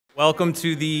Welcome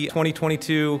to the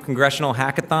 2022 Congressional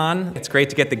Hackathon. It's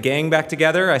great to get the gang back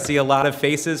together. I see a lot of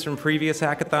faces from previous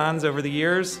hackathons over the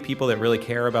years, people that really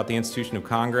care about the institution of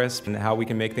Congress and how we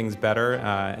can make things better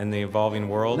in the evolving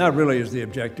world. That really is the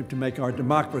objective, to make our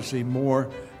democracy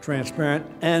more transparent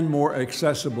and more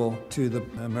accessible to the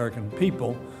American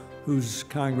people, whose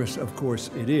Congress, of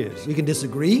course, it is. We can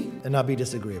disagree and not be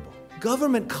disagreeable.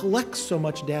 Government collects so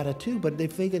much data too, but they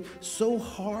make it so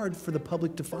hard for the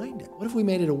public to find it. What if we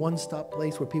made it a one-stop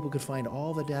place where people could find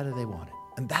all the data they wanted?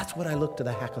 And that's what I look to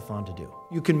the hackathon to do.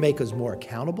 You can make us more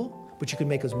accountable, but you can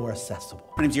make us more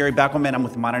accessible. My name's Yuri Beckelman. I'm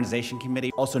with the Modernization Committee,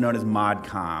 also known as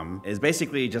ModCom. It's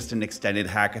basically just an extended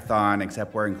hackathon,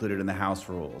 except we're included in the House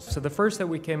rules. So the first that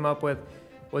we came up with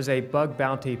was a bug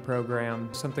bounty program,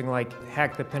 something like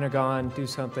hack the Pentagon, do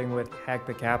something with hack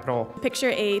the Capitol.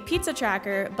 Picture a pizza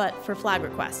tracker, but for flag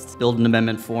requests. Build an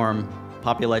amendment form,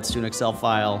 populates to an Excel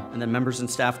file, and then members and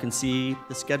staff can see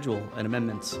the schedule and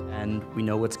amendments, and we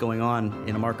know what's going on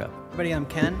in a markup. Everybody, I'm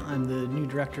Ken. I'm the new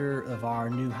director of our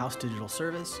new House Digital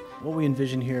Service. What we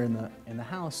envision here in the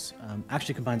House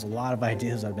actually combines a lot of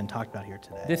ideas that have been talked about here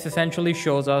today. This essentially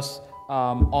shows us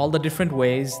all the different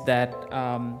ways that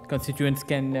constituents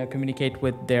can communicate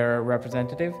with their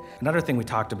representative. Another thing we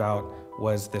talked about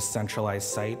was this centralized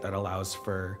site that allows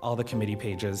for all the committee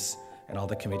pages and all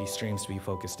the committee streams to be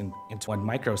focused into one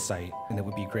microsite. And it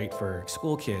would be great for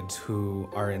school kids who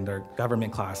are in their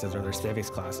government classes or their civics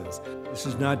classes. This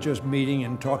is not just meeting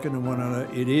and talking to one another.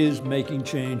 It is making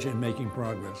change and making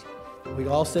progress. We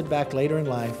all sit back later in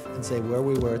life and say where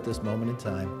we were at this moment in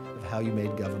time of how you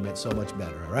made government so much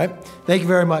better, all right? Thank you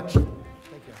very much.